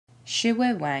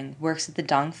Shiwei Wang works at the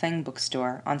Dongfeng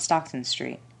bookstore on Stockton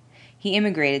Street. He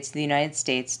immigrated to the United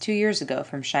States 2 years ago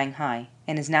from Shanghai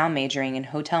and is now majoring in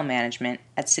hotel management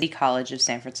at City College of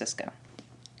San Francisco.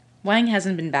 Wang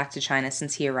hasn't been back to China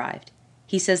since he arrived.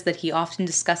 He says that he often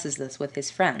discusses this with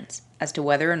his friends as to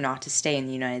whether or not to stay in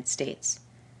the United States.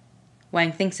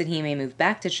 Wang thinks that he may move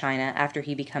back to China after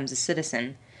he becomes a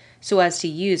citizen, so as to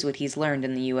use what he's learned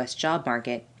in the U.S. job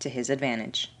market to his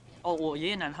advantage.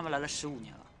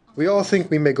 We all think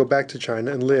we may go back to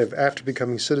China and live after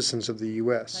becoming citizens of the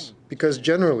U.S., because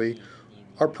generally,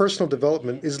 our personal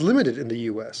development is limited in the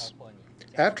U.S.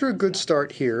 After a good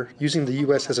start here, using the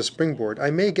U.S. as a springboard,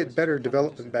 I may get better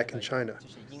development back in China.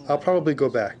 I'll probably go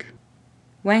back.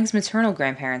 Wang's maternal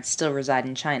grandparents still reside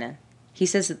in China. He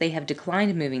says that they have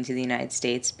declined moving to the United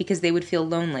States because they would feel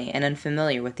lonely and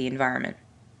unfamiliar with the environment.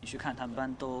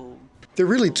 They're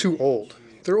really too old.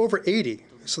 They're over 80,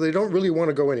 so they don't really want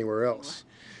to go anywhere else.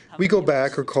 We go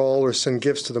back or call or send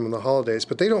gifts to them on the holidays,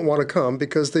 but they don't want to come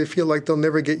because they feel like they'll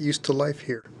never get used to life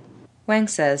here. Wang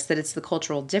says that it's the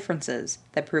cultural differences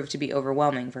that prove to be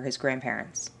overwhelming for his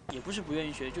grandparents.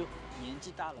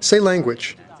 Say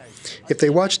language. If they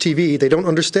watch TV, they don't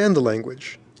understand the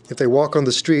language. If they walk on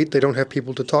the street, they don't have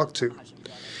people to talk to.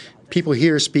 People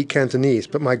here speak Cantonese,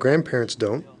 but my grandparents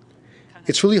don't.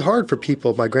 It's really hard for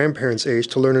people my grandparents' age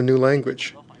to learn a new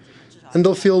language. And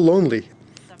they'll feel lonely.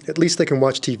 At least they can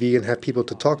watch TV and have people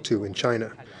to talk to in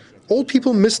China. Old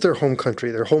people miss their home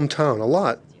country, their hometown, a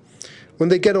lot. When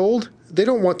they get old, they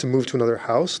don't want to move to another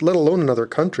house, let alone another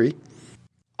country.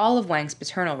 All of Wang's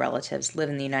paternal relatives live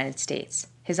in the United States.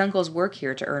 His uncles work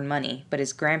here to earn money, but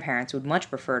his grandparents would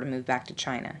much prefer to move back to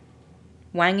China.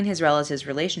 Wang and his relatives'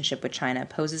 relationship with China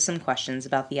poses some questions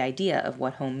about the idea of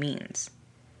what home means.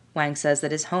 Wang says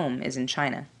that his home is in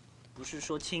China.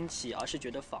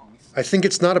 I think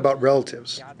it's not about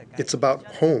relatives. It's about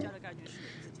home.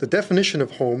 The definition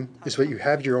of home is that you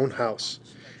have your own house.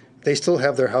 They still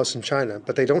have their house in China,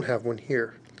 but they don't have one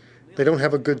here. They don't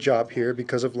have a good job here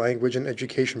because of language and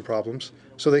education problems,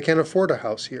 so they can't afford a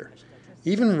house here.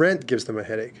 Even rent gives them a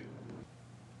headache.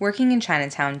 Working in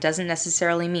Chinatown doesn't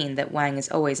necessarily mean that Wang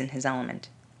is always in his element.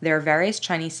 There are various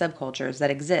Chinese subcultures that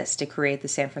exist to create the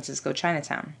San Francisco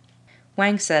Chinatown.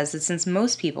 Wang says that since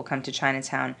most people come to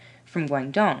Chinatown from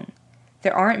Guangdong,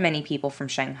 there aren't many people from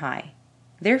Shanghai.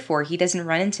 Therefore, he doesn't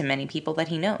run into many people that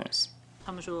he knows.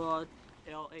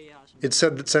 It's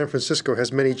said that San Francisco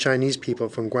has many Chinese people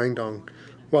from Guangdong,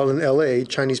 while in LA,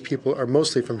 Chinese people are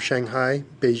mostly from Shanghai,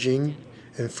 Beijing,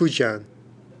 and Fujian.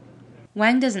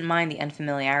 Wang doesn't mind the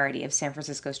unfamiliarity of San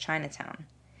Francisco's Chinatown.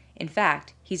 In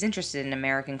fact, he's interested in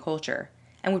American culture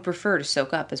and would prefer to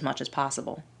soak up as much as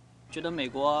possible.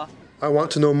 I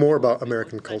want to know more about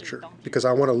American culture because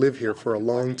I want to live here for a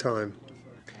long time.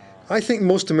 I think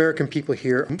most American people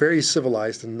here are very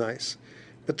civilized and nice,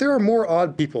 but there are more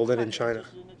odd people than in China.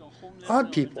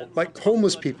 Odd people, like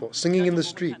homeless people singing in the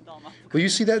street. Will you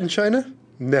see that in China?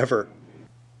 Never.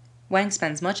 Wang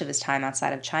spends much of his time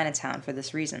outside of Chinatown for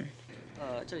this reason.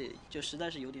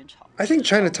 I think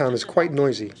Chinatown is quite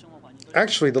noisy.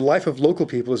 Actually, the life of local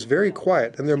people is very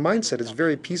quiet and their mindset is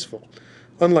very peaceful.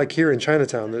 Unlike here in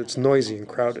Chinatown, it's noisy and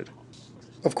crowded.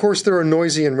 Of course, there are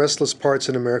noisy and restless parts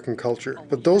in American culture,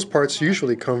 but those parts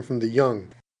usually come from the young.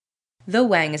 Though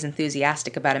Wang is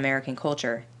enthusiastic about American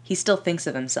culture, he still thinks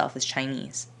of himself as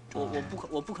Chinese.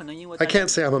 I can't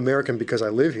say I'm American because I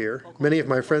live here. Many of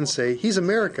my friends say, he's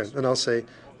American, and I'll say,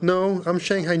 no, I'm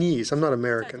Shanghainese, I'm not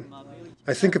American.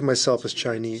 I think of myself as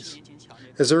Chinese.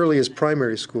 As early as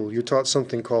primary school, you're taught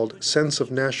something called sense of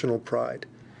national pride.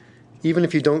 Even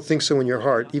if you don't think so in your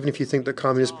heart, even if you think the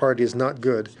Communist Party is not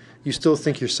good, you still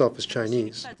think yourself as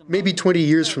Chinese. Maybe 20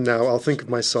 years from now, I'll think of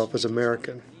myself as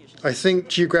American. I think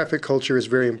geographic culture is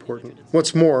very important.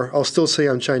 What's more, I'll still say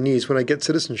I'm Chinese when I get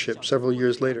citizenship several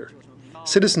years later.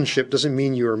 Citizenship doesn't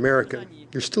mean you're American.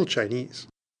 You're still Chinese.